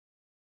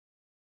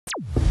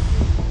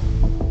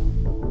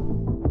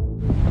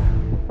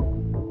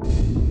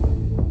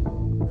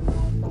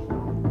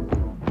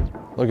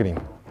Look at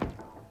him.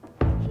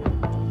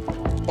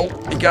 Oh,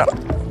 he got it.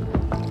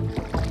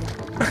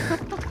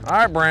 All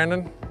right,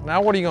 Brandon,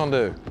 now what are you gonna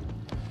do?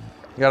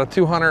 You got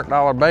a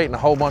 $200 bait and a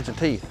whole bunch of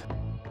teeth.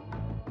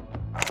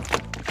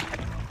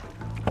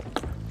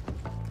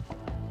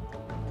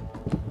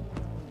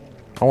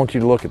 I want you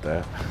to look at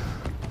that.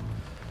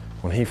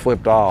 When he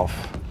flipped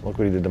off, look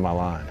what he did to my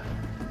line.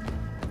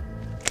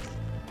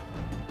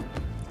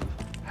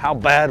 How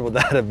bad would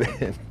that have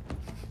been?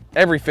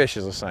 Every fish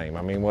is the same.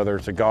 I mean, whether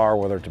it's a gar,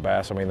 whether it's a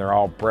bass, I mean, they're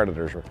all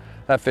predators.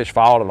 That fish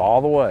followed it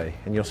all the way,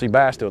 and you'll see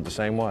bass do it the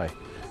same way.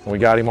 And we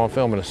got him on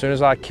film, and as soon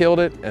as I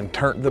killed it and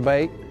turned the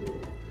bait,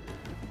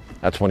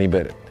 that's when he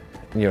bit it.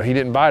 You know, he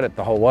didn't bite it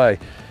the whole way.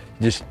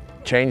 Just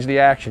changed the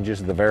action just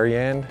at the very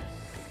end.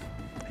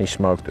 He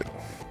smoked it.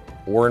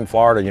 We're in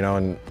Florida, you know,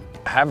 and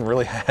haven't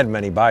really had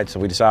many bites, so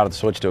we decided to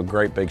switch to a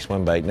great big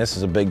swim bait, and this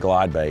is a big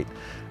glide bait.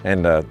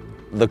 And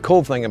the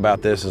cool thing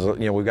about this is,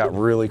 you know, we've got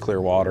really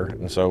clear water,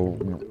 and so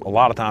a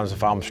lot of times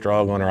if I'm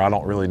struggling or I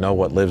don't really know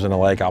what lives in a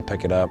lake, I'll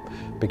pick it up,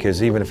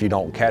 because even if you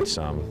don't catch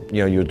some,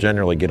 you know, you'll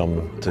generally get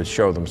them to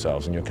show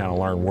themselves, and you'll kind of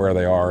learn where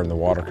they are in the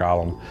water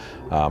column.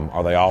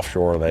 Are they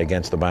offshore? Are they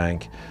against the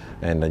bank?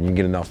 And then you can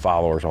get enough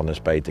followers on this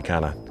bait to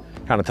kind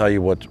of tell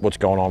you what's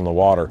going on in the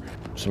water.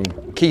 Some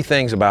key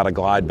things about a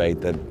glide bait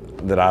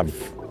that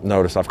I've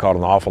noticed. I've caught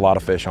an awful lot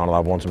of fish on it.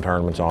 I've won some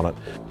tournaments on it.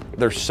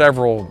 There's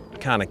several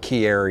kind of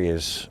key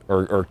areas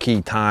or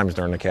key times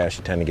during the cast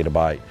you tend to get a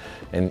bite.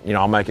 And you know,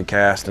 I'll make a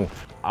cast and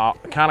I'll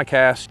kind of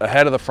cast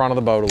ahead of the front of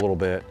the boat a little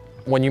bit.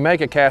 When you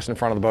make a cast in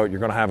front of the boat, you're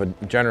going to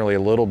have generally a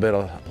little bit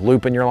of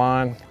loop in your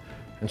line.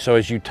 And so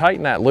as you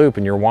tighten that loop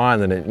and you're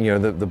winding it, you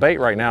know, the bait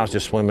right now is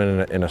just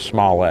swimming in a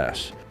small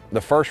S.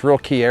 The first real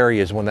key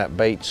area is when that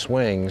bait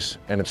swings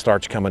and it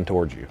starts coming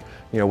towards you.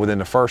 You know, within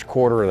the first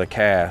quarter of the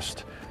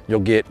cast, you'll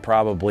get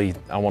probably,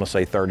 I want to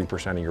say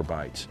 30% of your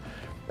bites.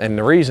 And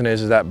the reason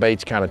is that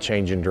bait's kind of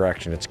changing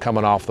direction. It's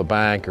coming off the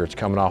bank, or it's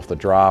coming off the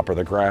drop or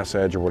the grass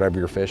edge or whatever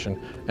you're fishing,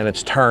 and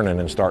it's turning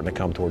and starting to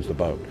come towards the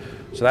boat.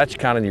 So that's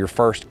kind of your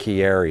first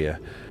key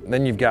area. And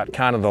then you've got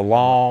kind of the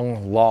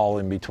long lull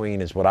in between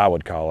is what I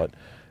would call it.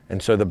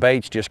 And so the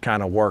bait's just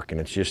kind of working.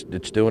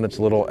 It's doing its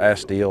little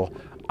S deal.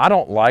 I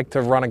don't like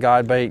to run a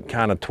guide bait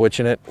kind of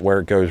twitching it where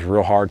it goes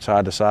real hard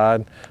side to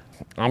side.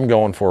 I'm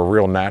going for a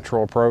real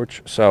natural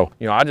approach. So,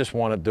 you know, I just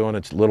want it doing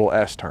its little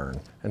S turn.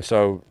 And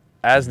so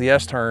as the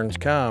S turns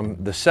come,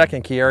 the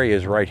second key area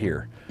is right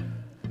here.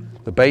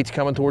 The bait's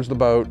coming towards the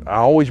boat. I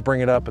always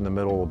bring it up in the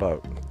middle of the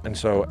boat. And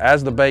so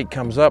as the bait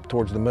comes up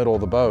towards the middle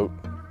of the boat,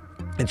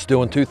 it's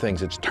doing two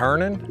things. It's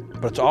turning,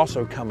 but it's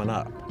also coming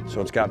up.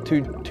 So it's got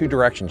two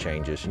direction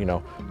changes, you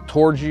know,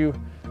 towards you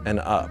and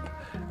up.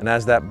 And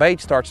as that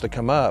bait starts to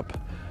come up,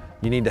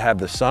 you need to have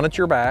the sun at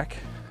your back.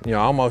 You know,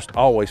 I almost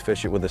always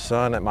fish it with the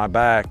sun at my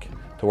back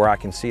to where I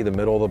can see the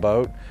middle of the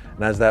boat.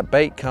 And as that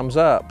bait comes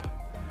up,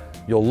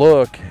 you'll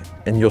look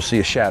and you'll see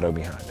a shadow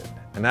behind it.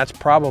 And that's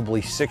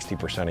probably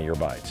 60% of your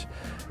bites,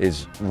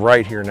 is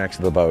right here next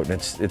to the boat. And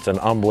it's an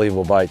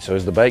unbelievable bite. So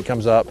as the bait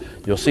comes up,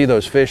 you'll see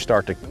those fish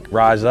start to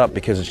rise up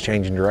because it's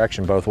changing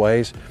direction both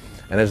ways.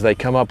 And as they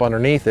come up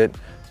underneath it,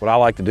 what I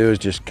like to do is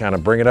just kind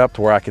of bring it up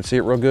to where I can see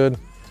it real good.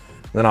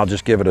 Then I'll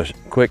just give it a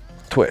quick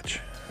twitch.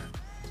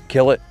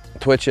 Kill it,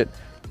 twitch it,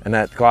 and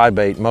that glide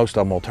bait, most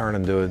of them will turn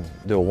and do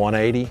a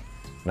 180, and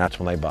that's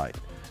when they bite.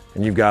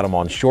 And you've got them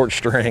on short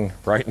string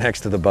right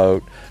next to the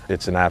boat.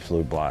 It's an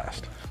absolute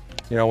blast.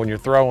 You know, when you're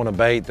throwing a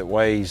bait that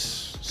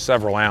weighs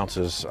several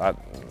ounces,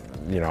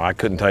 I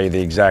couldn't tell you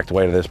the exact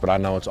weight of this, but I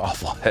know it's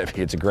awful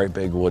heavy. It's a great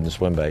big wooden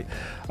swim bait.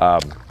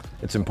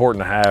 It's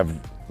important to have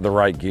the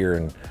right gear,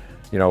 and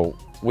you know,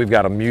 we've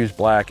got a Muse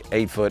Black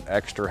 8-foot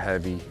extra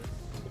heavy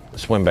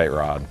swim bait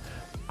rod.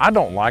 I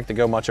don't like to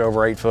go much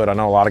over 8 foot. I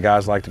know a lot of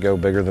guys like to go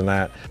bigger than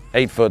that.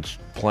 8 foot's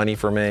plenty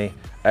for me.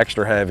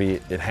 Extra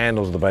heavy, it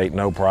handles the bait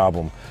no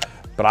problem.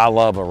 But I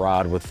love a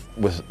rod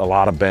with a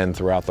lot of bend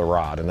throughout the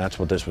rod, and that's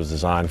what this was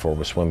designed for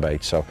with swim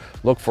baits. So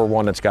look for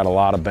one that's got a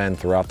lot of bend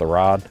throughout the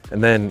rod.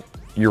 And then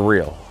your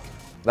reel.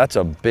 That's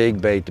a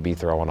big bait to be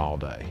throwing all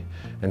day.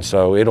 And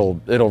so it'll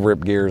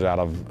rip gears out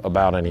of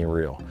about any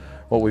reel.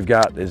 What we've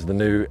got is the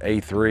new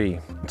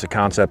A3. It's a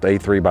Concept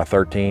A3 by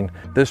 13.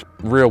 This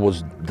reel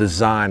was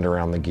designed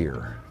around the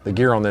gear. The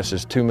gear on this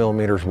is 2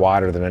 millimeters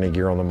wider than any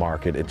gear on the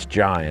market. It's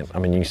giant. I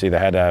mean, you can see they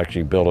had to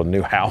actually build a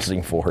new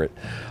housing for it.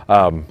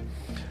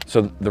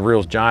 So the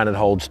reel's giant. It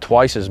holds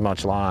twice as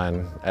much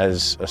line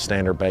as a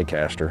standard bait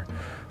caster.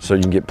 So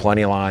you can get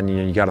plenty of line.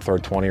 You got to throw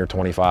 20 or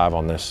 25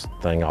 on this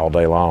thing all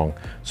day long.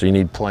 So you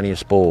need plenty of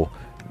spool,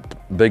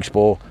 big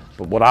spool.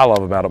 But what I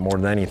love about it more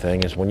than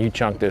anything is when you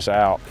chunk this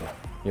out,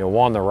 you know,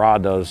 one, the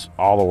rod does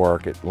all the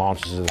work. It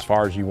launches it as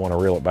far as you want to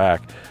reel it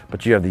back,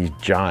 but you have these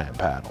giant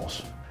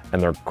paddles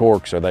and they're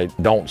corked so they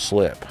don't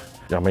slip.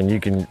 I mean, you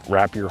can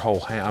wrap your whole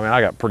hand. I mean,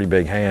 I got pretty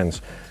big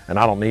hands and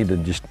I don't need to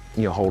just,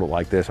 you know, hold it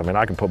like this. I mean,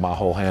 I can put my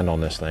whole hand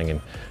on this thing, and,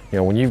 you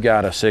know, when you've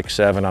got a 6,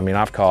 7, I mean,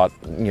 I've caught,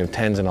 you know,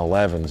 10s and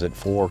 11s at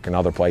Fork and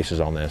other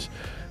places on this.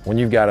 When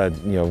you've got a,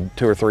 you know,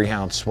 2 or 3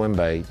 ounce swim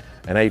bait,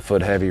 an 8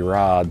 foot heavy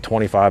rod,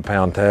 25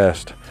 pound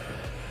test,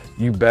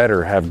 you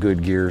better have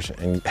good gears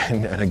and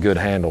a good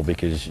handle,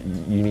 because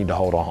you need to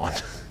hold on,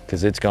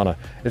 because it's gonna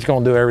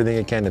do everything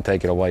it can to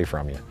take it away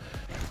from you.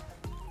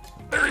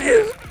 There he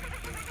is.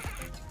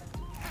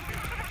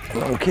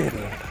 No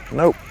kidding.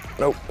 Nope,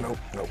 nope, nope,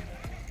 nope.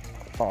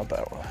 I thought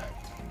that was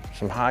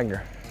some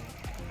higer.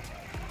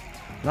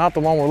 Not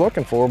the one we're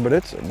looking for, but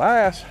it's a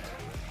bass.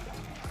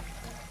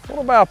 What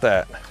about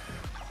that?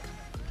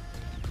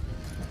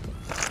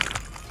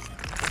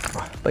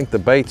 I think the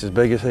bait's as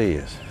big as he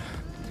is.